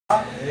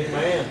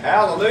Amen.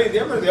 Hallelujah.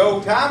 Them are the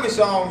old-timey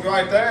songs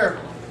right there.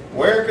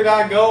 Where could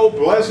I go?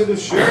 Blessed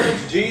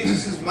assurance,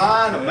 Jesus is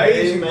mine.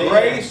 Amazing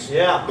grace.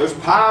 Yeah. There's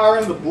power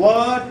in the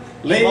blood.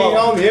 Leaning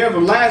on the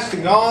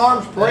everlasting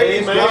arms.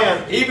 Praise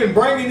God. Even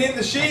bringing in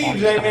the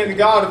sheaves. Amen to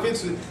God. If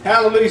it's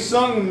hallelujah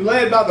sung and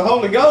led by the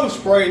Holy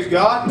Ghost. Praise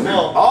God.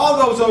 All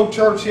those old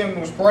church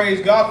hymns.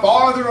 Praise God.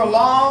 Farther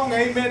along.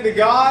 Amen to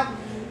God.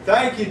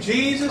 Thank you,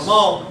 Jesus. Come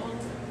on.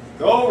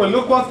 Go over and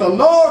look what the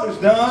Lord has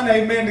done.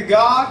 Amen to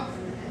God.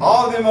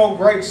 All of them old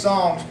great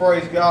songs.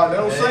 Praise God. They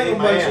don't sing them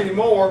much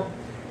anymore.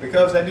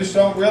 Because they just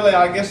don't really,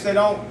 I guess they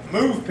don't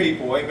move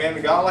people, amen,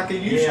 to God like they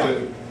used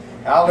to.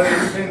 Hallelujah.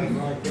 It's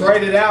been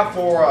traded out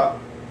for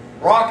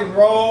rock and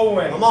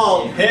roll and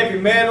heavy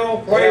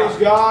metal, praise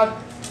God.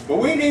 But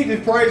we need to,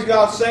 praise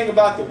God, sing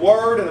about the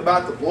Word and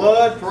about the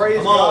blood,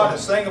 praise God, and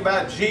sing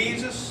about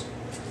Jesus.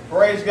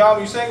 Praise God.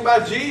 When you sing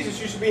about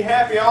Jesus, you should be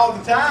happy all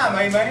the time,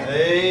 amen.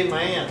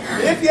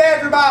 Amen. If you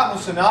have your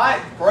Bibles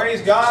tonight,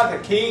 praise God,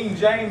 the King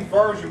James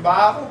Version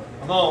Bible.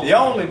 The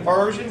only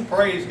version,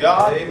 praise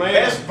God. Amen.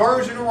 Best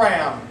version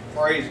around,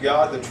 praise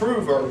God. The true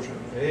version.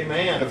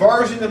 Amen. The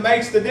version that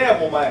makes the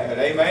devil mad.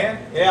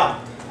 Amen. Yeah.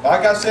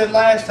 Like I said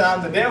last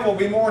time, the devil will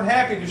be more than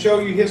happy to show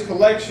you his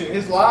collection,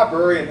 his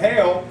library in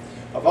hell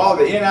of all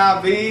the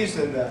NIVs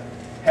and the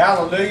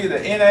hallelujah, the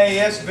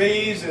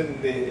NASVs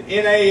and the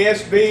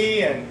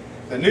NASB and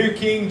the New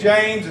King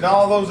James and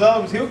all those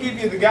others. He'll give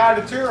you the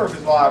guided tour of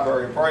his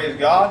library, praise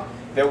God,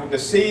 that will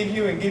deceive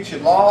you and get you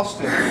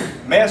lost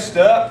and messed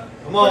up.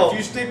 But if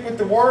you stick with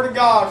the Word of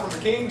God from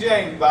the King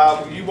James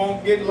Bible, you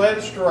won't get led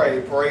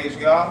astray. Praise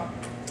God.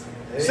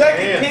 2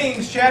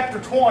 Kings chapter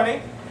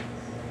 20.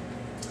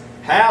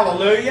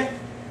 Hallelujah.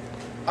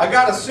 I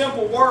got a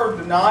simple word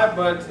tonight,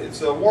 but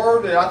it's a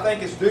word that I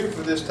think is due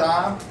for this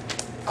time.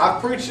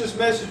 I've preached this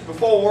message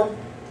before,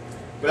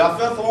 but I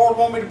felt the Lord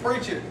wanted me to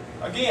preach it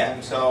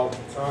again. So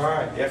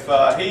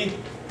if He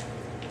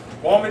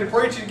want me to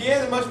preach it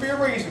again, there must be a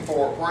reason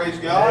for it. Praise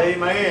God.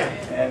 Amen.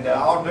 And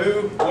I'll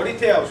do what He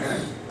tells me.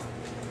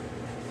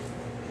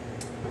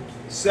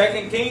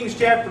 2 Kings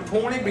chapter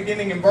 20,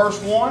 beginning in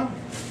verse 1.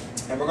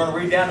 And we're going to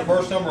read down to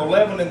verse number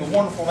 11 in the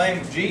wonderful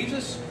name of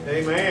Jesus.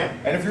 Amen.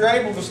 And if you're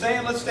able to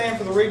stand, let's stand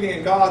for the reading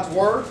of God's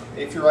Word.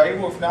 If you're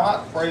able, if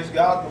not, praise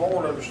God, the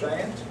Lord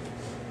understands.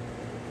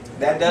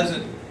 That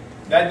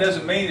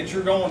doesn't mean that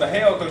you're going to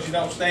hell because you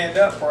don't stand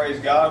up, praise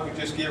God. We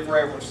just give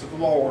reverence to the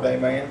Lord,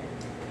 amen.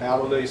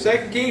 Hallelujah.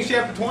 2 Kings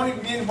chapter 20,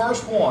 beginning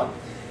verse 1.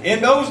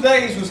 In those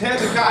days was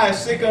Hezekiah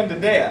sick unto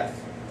death.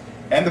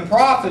 And the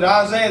prophet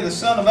Isaiah the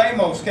son of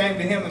Amos came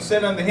to him and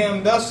said unto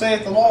him, Thus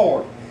saith the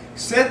Lord,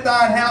 Set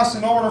thine house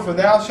in order, for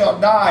thou shalt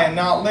die and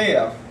not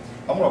live.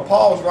 I'm going to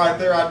pause right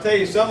there. I tell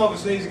you, some of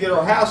us need to get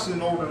our houses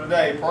in order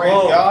today. Praise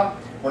God.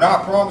 We're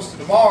not promised to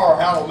tomorrow.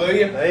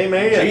 Hallelujah.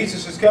 Amen.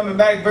 Jesus is coming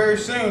back very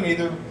soon.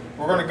 Either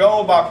we're going to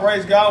go by,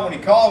 praise God, when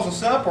He calls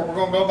us up, or we're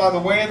going to go by the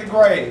way of the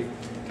grave.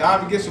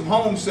 Time to get some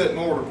homes set in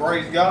order.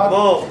 Praise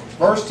God.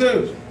 Verse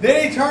 2.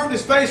 Then he turned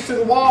his face to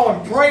the wall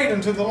and prayed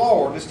unto the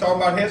Lord. This is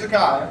talking about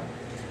Hezekiah.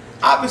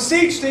 I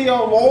beseech thee,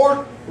 O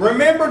Lord,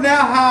 remember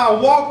now how I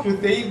walked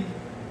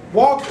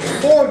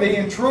before thee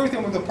in truth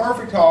and with a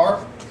perfect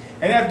heart,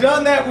 and have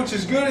done that which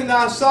is good in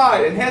thy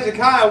sight. And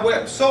Hezekiah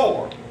wept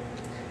sore.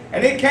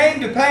 And it came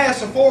to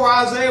pass, afore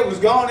Isaiah was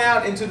gone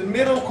out into the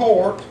middle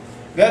court,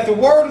 that the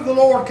word of the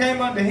Lord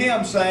came unto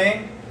him,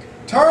 saying,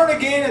 Turn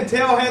again and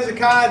tell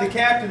Hezekiah the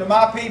captain of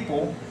my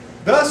people,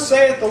 Thus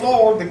saith the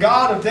Lord, the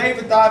God of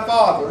David thy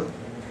father,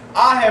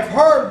 I have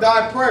heard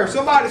thy prayer.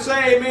 Somebody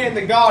say amen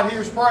that God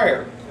hears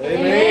prayer.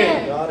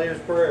 Amen. God hears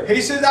prayer.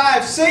 He said, I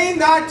have seen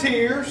thy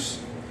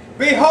tears.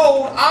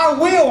 Behold, I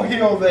will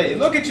heal thee.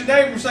 Look at your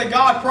neighbor and say,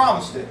 God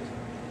promised it.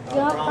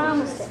 God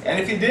promised it. And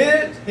if He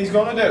did it, He's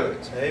going to do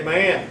it.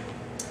 Amen.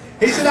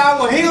 He said, I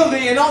will heal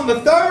thee, and on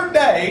the third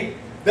day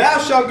thou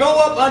shalt go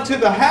up unto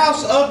the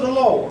house of the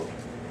Lord.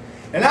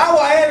 And I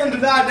will add unto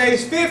thy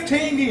days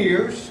 15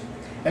 years,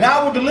 and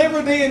I will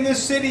deliver thee in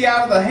this city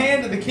out of the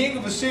hand of the king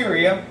of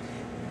Assyria.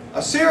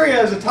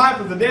 Assyria is a type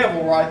of the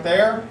devil right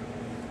there.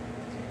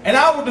 And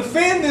I will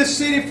defend this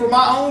city for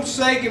my own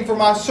sake and for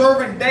my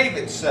servant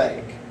David's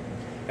sake.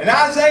 And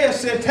Isaiah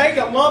said, Take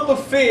a lump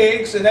of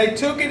figs, and they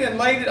took it and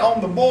laid it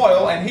on the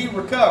boil, and he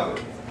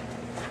recovered.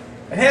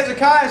 And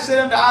Hezekiah said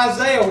unto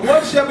Isaiah,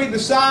 What shall be the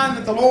sign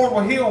that the Lord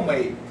will heal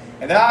me,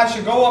 and that I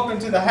shall go up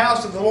into the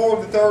house of the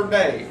Lord the third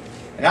day?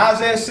 And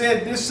Isaiah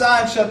said, This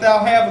sign shalt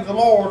thou have of the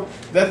Lord,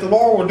 that the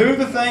Lord will do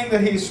the thing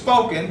that He has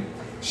spoken.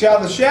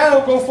 Shall the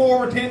shadow go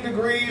forward 10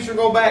 degrees, or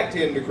go back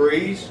 10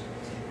 degrees?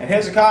 And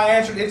Hezekiah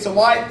answered, It's a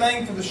light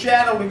thing for the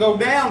shadow to go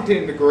down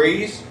 10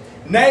 degrees.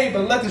 Nay,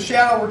 but let the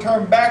shadow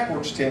return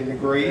backwards 10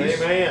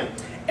 degrees. Amen.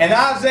 And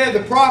Isaiah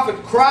the prophet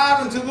cried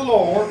unto the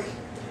Lord,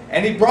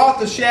 and He brought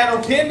the shadow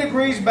 10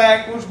 degrees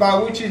backwards, by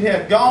which it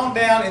had gone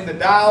down in the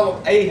dial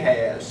of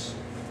Ahaz.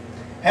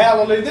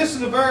 Hallelujah. This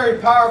is a very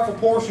powerful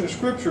portion of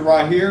Scripture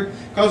right here,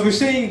 because we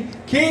see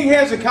King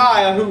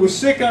Hezekiah, who was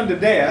sick unto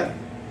death,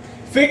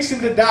 fixing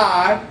to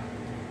die.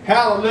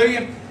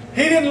 Hallelujah.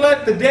 He didn't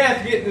let the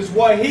death get in his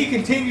way. He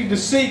continued to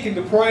seek and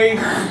to pray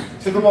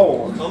to the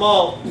Lord. Come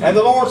on. And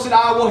the Lord said,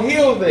 I will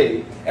heal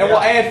thee, and will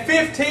add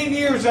 15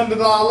 years unto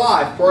thy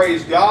life.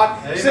 Praise God.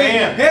 Amen. See,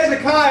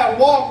 Hezekiah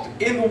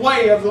walked in the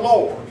way of the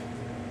Lord.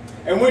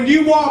 And when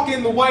you walk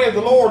in the way of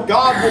the Lord,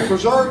 God will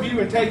preserve you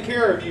and take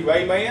care of you.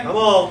 Amen. Come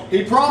on.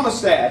 He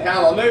promised that.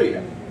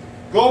 Hallelujah.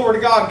 Glory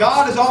to God.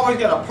 God has always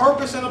got a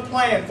purpose and a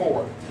plan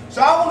for it.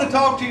 So I want to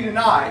talk to you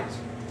tonight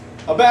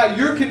about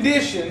your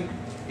condition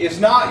is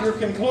not your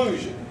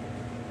conclusion.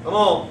 Come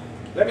on.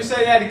 Let me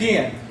say that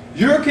again.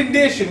 Your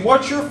condition,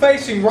 what you're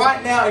facing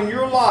right now in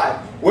your life,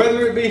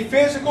 whether it be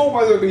physical,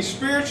 whether it be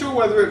spiritual,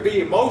 whether it be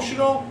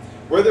emotional,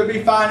 whether it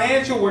be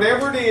financial,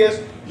 whatever it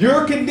is,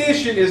 your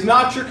condition is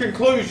not your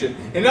conclusion.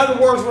 In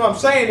other words, what I'm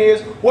saying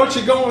is, what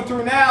you're going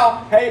through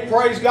now, hey,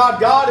 praise God,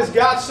 God has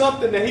got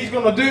something that He's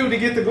going to do to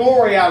get the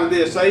glory out of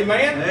this.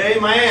 Amen?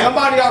 Amen.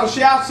 Somebody ought to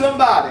shout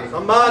somebody.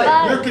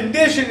 Somebody. Your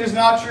condition is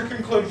not your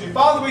conclusion.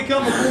 Father, we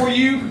come before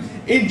you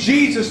in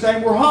Jesus'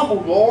 name. We're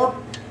humbled, Lord.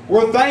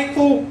 We're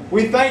thankful.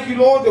 We thank you,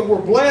 Lord, that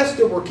we're blessed,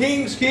 that we're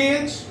King's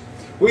kids.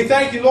 We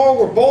thank you, Lord,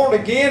 we're born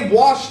again,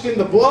 washed in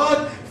the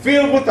blood,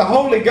 filled with the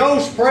Holy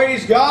Ghost,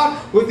 praise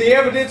God, with the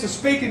evidence of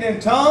speaking in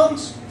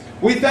tongues.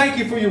 We thank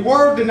you for your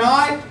word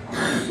tonight.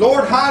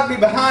 Lord, hide me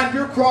behind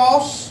your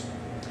cross.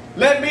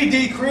 Let me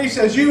decrease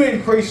as you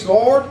increase,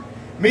 Lord.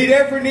 Meet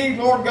every need,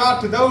 Lord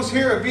God, to those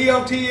here at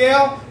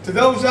VOTL, to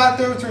those out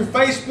there through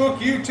Facebook,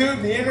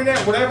 YouTube, the internet,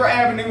 whatever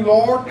avenue,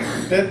 Lord,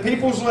 that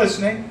people's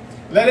listening.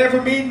 Let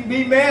every need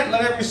be met.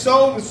 Let every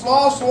soul that's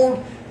lost, Lord,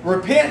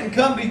 repent and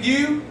come to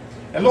you.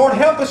 And Lord,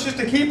 help us just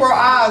to keep our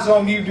eyes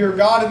on you, dear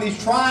God, in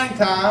these trying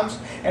times,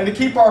 and to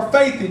keep our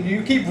faith in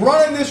you. Keep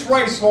running this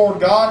race, Lord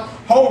God,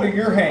 holding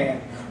your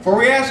hand. For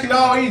we ask it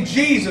all in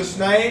Jesus'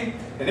 name.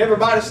 And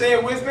everybody say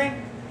it with me?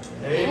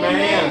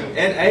 Amen.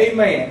 And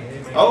amen.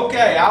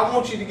 Okay, I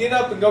want you to get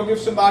up and go give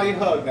somebody a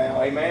hug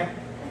now. Amen.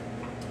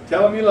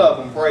 Tell them you love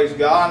them. Praise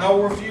God. I know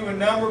we're few in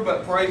number,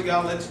 but praise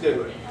God, let's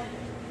do it.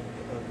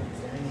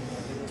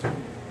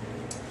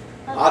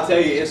 I'll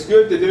tell you, it's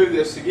good to do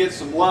this, to get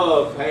some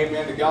love,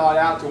 amen, to God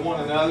out to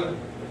one another.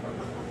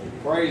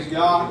 Praise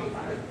God.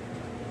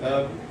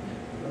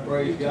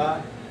 Praise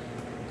God.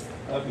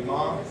 Love you,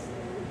 Mom.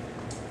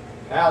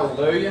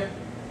 Hallelujah.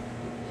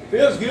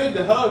 Feels good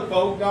to hug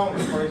folk, don't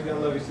it? Praise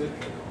God. Love you, sister.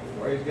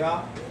 Praise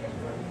God.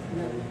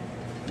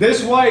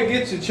 This way it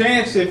gets a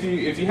chance, if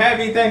you have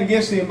anything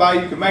against anybody,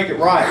 you can make it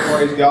right.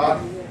 Praise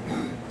God.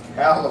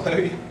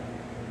 Hallelujah.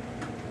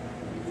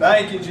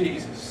 Thank you,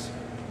 Jesus.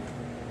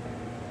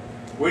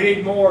 We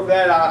need more of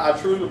that, I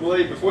truly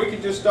believe. If we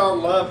could just start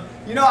love.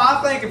 You know,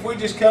 I think if we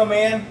just come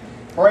in,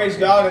 praise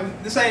God,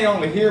 and this ain't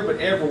only here but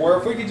everywhere,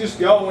 if we could just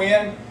go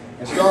in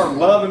and start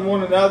loving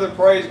one another,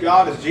 praise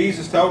God, as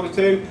Jesus told us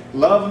to,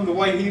 love Him the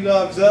way He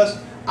loves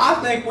us, I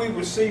think we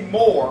would see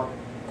more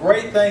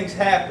great things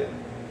happen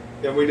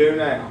than we do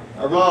now.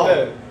 I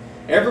really do.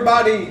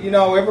 Everybody, you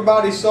know,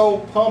 everybody's so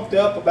pumped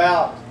up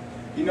about,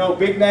 you know,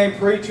 big name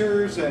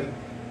preachers and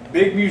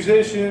big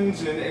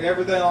musicians and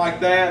everything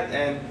like that.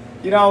 And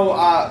you know,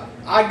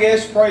 I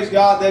guess, praise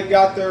God, they've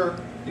got their,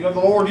 you know,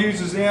 the Lord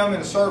uses them in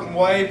a certain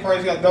way.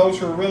 Praise God, those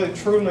who are really,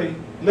 truly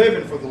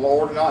living for the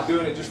Lord and not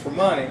doing it just for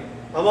money.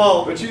 Come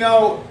on. But you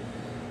know,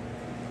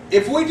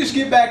 if we just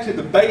get back to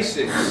the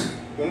basics,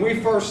 when we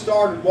first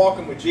started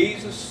walking with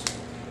Jesus,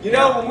 you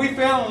know, when we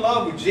fell in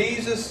love with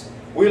Jesus,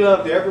 we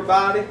loved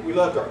everybody. We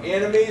loved our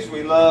enemies.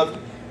 We loved,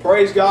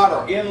 praise God,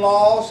 our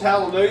in-laws,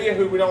 hallelujah,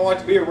 who we don't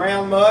like to be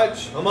around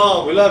much. Come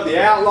on. We loved the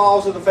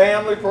outlaws of the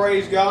family,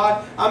 praise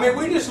God. I mean,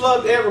 we just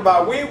loved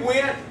everybody. We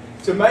went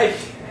to make,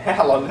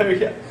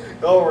 hallelujah,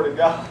 glory to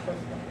God.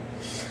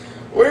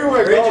 We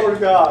went, glory to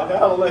God,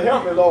 hallelujah,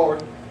 help me,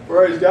 Lord.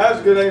 Praise God,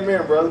 that's a good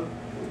amen, brother.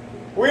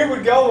 We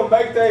would go and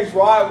make things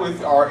right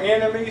with our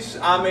enemies.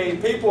 I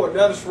mean, people had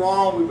done us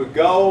wrong, we would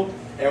go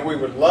and we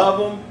would love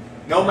them.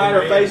 No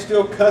matter if they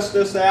still cussed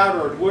us out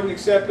or wouldn't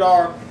accept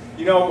our,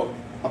 you know,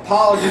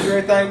 apologies or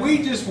anything.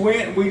 We just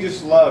went and we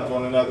just loved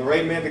one another.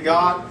 Amen to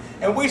God.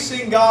 And we've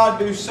seen God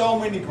do so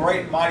many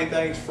great and mighty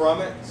things from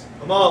it.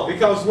 Come on.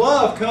 Because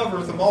love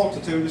covereth a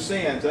multitude of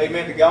sins.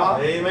 Amen to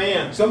God.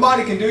 Amen.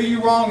 Somebody can do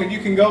you wrong and you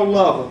can go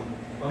love them.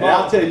 And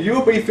I'll tell you,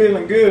 you'll be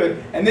feeling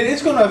good. And then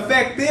it's going to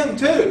affect them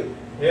too.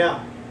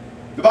 Yeah.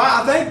 The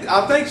Bible,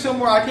 I think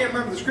somewhere, I can't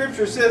remember the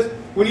scripture, it says,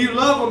 when you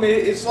love them,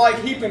 it's like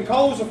heaping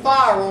coals of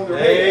fire on their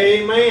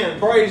head. Amen.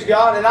 Praise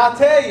God. And I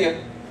tell you,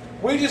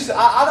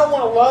 I don't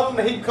want to love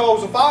them to heap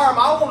coals of fire.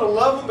 I want to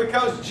love them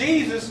because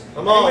Jesus,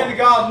 amen to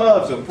God,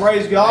 loves them.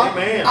 Praise God.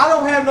 Amen. I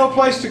don't have no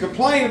place to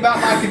complain about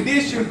my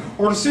condition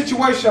or the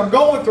situation I'm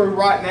going through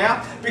right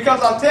now,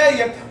 because I'll tell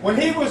you, when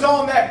He was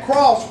on that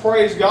cross,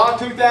 praise God,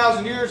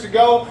 2,000 years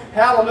ago,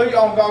 hallelujah,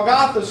 on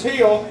Golgotha's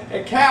hill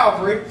at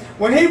Calvary,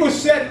 when He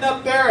was sitting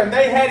up there and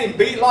they had Him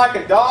beat like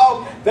a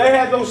dog, they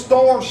had those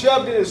thorns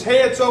shoved in His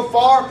head so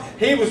far,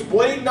 He was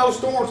bleeding, those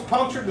thorns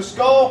punctured the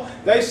skull.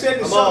 They said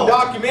in some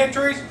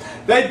documentaries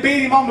They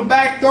beat him on the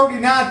back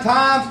 39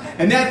 times,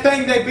 and that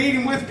thing they beat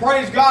him with,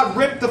 praise God,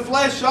 ripped the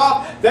flesh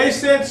off. They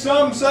said,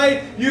 some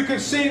say, you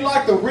could see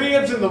like the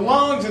ribs and the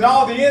lungs and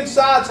all the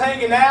insides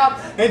hanging out,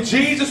 and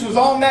Jesus was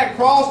on that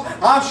cross.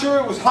 I'm sure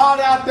it was hot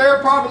out there,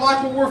 probably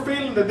like what we're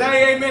feeling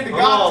today, amen to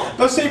God.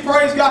 But see,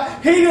 praise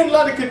God, He didn't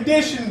let a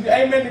condition,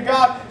 amen to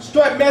God,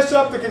 mess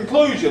up the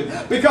conclusion.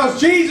 Because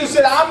Jesus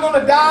said, I'm going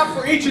to die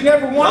for each and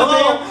every one of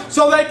them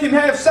so they can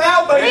have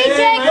salvation.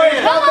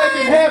 Praise God,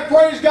 they can have,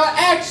 praise God,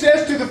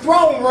 access to the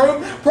throne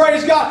room.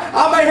 Praise God,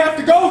 I may have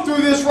to go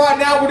through this right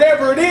now,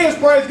 whatever it is,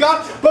 praise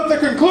God, but the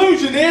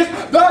conclusion is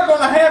they're going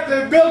to have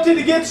the ability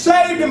to get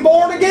saved and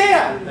born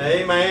again.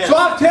 Amen. So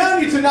I'm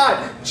telling you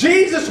tonight,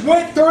 Jesus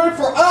went through it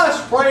for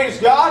us, praise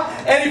God,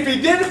 and if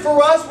He did it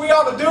for us, we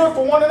ought to do it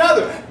for one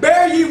another.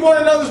 Bear ye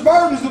one another's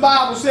burdens, the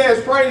Bible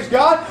says, praise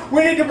God.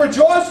 We need to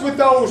rejoice with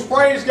those,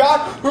 praise God,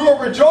 who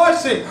are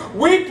rejoicing.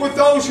 Weep with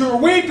those who are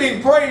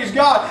weeping, praise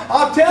God.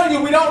 I'm telling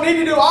you, we don't need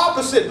to do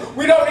opposite.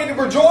 We don't need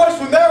to rejoice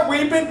when they're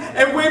weeping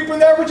and weep when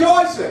they're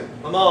rejoicing.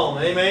 Come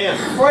on, amen.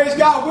 Praise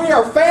God, we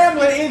are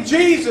family in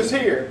Jesus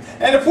here.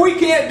 And if we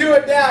can't do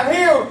it down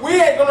here,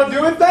 we ain't going to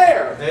do it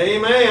there.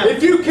 Amen.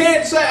 If you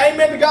can't say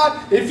amen to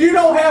God, if you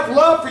don't have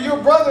love for your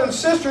brother and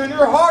sister in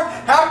your heart,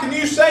 how can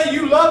you say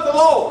you love the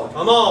Lord?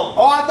 Come on.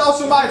 Oh, I thought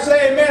somebody'd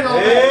say amen on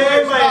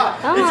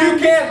that. If you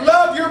can't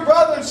love your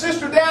brother and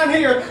sister down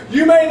here,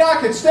 you may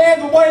not can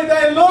stand the way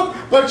they look,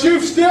 but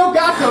you've still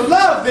got to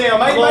love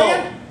them.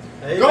 Amen?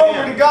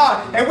 Glory to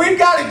God. And we've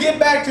got to get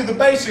back to the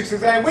basics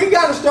of that. We've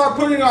got to start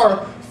putting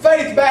our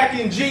faith back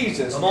in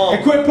Jesus.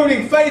 And quit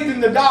putting faith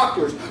in the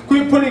doctors.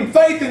 Quit putting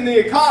faith in the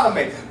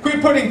economy.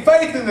 Quit putting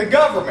faith in the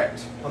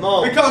government.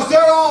 Because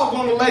they're all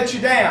going to let you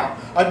down.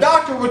 A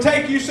doctor will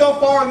take you so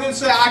far and then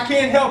say, I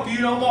can't help you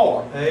no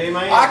more.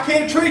 Amen. I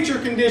can't treat your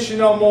condition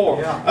no more.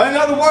 Yeah. In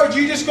other words,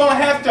 you're just going to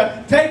have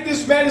to take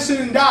this medicine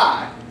and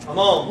die.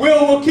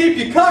 We'll keep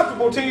you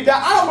comfortable till you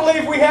die. I don't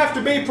believe we have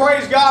to be,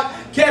 praise God,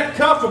 kept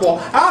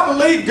comfortable. I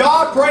believe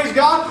God, praise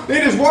God,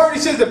 in His Word He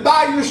says that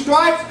by your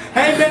stripes,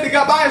 amen to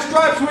God, by His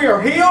stripes we are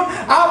healed.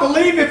 I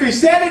believe if He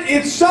said it,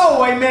 it's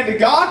so, amen to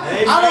God.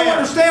 Amen. I don't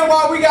understand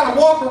why we got to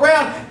walk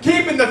around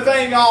keeping the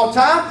thing all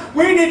the time.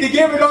 We need to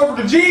give it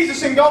over to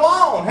Jesus and go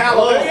on.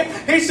 Hallelujah.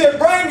 He said,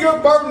 bring your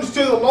burdens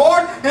to the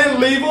Lord and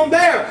leave them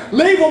there.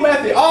 Leave them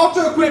at the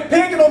altar. Quit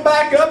picking them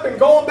back up and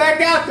going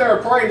back out there,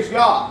 praise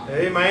God.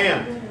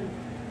 Amen.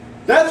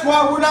 That's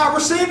why we're not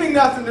receiving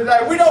nothing today.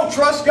 We don't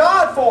trust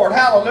God for it.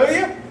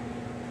 Hallelujah.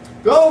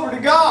 Glory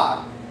to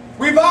God.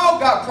 We've all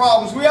got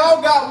problems. We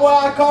all got what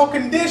I call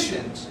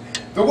conditions.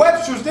 The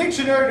Webster's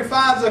Dictionary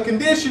defines a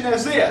condition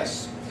as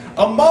this: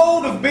 a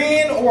mode of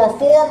being or a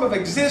form of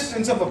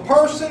existence of a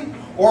person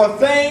or a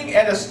thing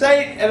at a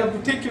state at a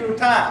particular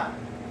time.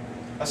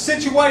 A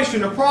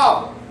situation, a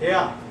problem.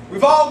 Yeah.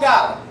 We've all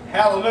got them.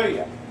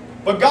 Hallelujah.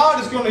 But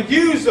God is going to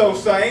use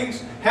those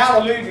things,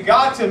 hallelujah to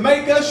God, to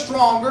make us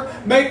stronger,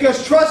 make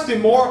us trust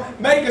Him more,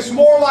 make us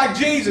more like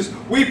Jesus.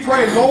 We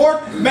pray, Lord,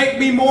 make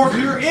me more to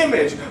your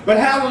image. But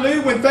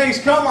hallelujah, when things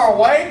come our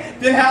way,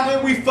 then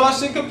hallelujah, we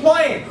fuss and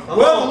complain.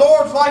 Well, the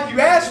Lord's like,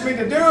 you asked me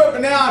to do it, but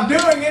now I'm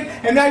doing it,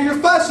 and now you're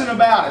fussing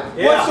about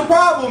it. Yeah. What's the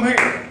problem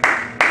here?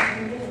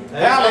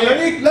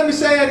 Hallelujah. Let me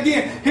say that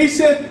again. He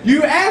said,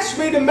 you asked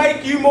me to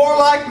make you more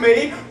like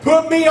me,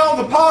 put me on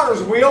the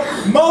potter's wheel,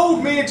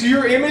 mold me into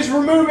your image,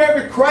 remove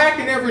every crack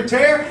and every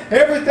tear,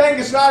 everything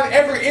that's not,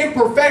 every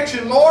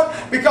imperfection, Lord,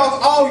 because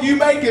all you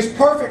make is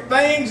perfect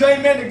things,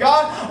 amen to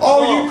God.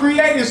 All you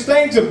create is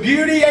things of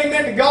beauty,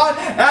 amen to God.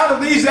 Out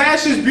of these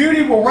ashes,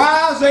 beauty will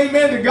rise,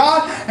 amen to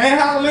God. And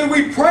hallelujah,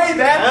 we pray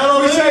that.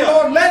 Hallelujah. We say,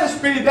 Lord, let us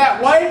be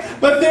that way.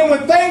 But then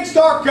when things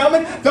start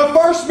coming, the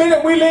first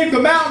minute we leave the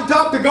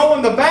mountaintop to go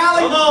in the valley,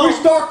 we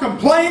start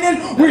complaining,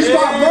 we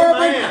start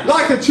murmuring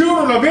like the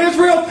children of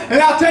Israel.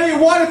 And I'll tell you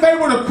what, if they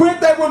would have quit,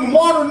 they wouldn't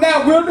wander in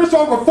that wilderness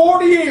over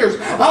 40 years.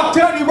 I'm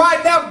telling you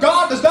right now,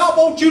 God does not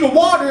want you to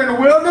wander in the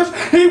wilderness.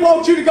 He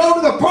wants you to go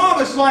to the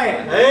promised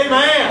land.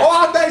 Amen.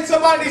 Oh, I think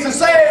somebody needs to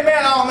say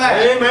amen on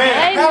that.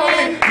 Amen.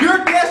 Amen.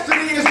 Your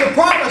destiny is the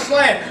promised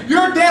land.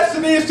 Your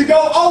destiny is to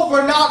go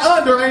over, not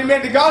under.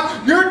 Amen to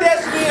God. Your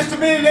destiny is to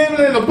be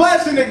living in the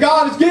blessing that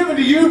God has given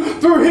to you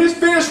through His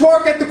finished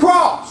work at the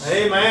cross.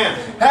 Amen.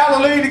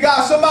 Hallelujah to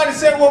God. Somebody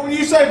said, well, when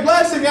you say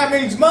blessing, that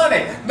means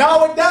money.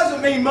 No, it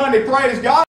doesn't mean money. Praise God.